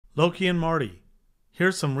Loki and Marty,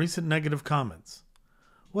 here's some recent negative comments.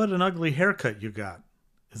 What an ugly haircut you got.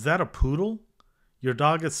 Is that a poodle? Your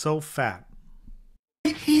dog is so fat.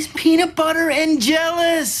 He's peanut butter and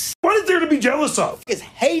jealous. What is there to be jealous of? Is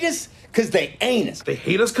hate us because they ain't us. They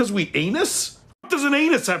hate us because we ain't us? What does an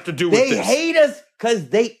anus have to do with this? They hate us because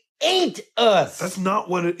they ain't us. That's not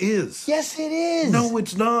what it is. Yes, it is. No,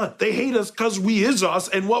 it's not. They hate us because we is us,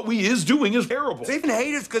 and what we is doing is terrible. They even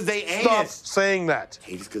hate us because they ain't Stop us. saying that.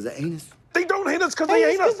 Hate us because they ain't us. They don't hate us because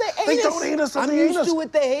they ain't us. They don't hate us because they ain't us. I'm used to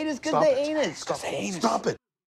it. They hate us because they ain't us. Stop it.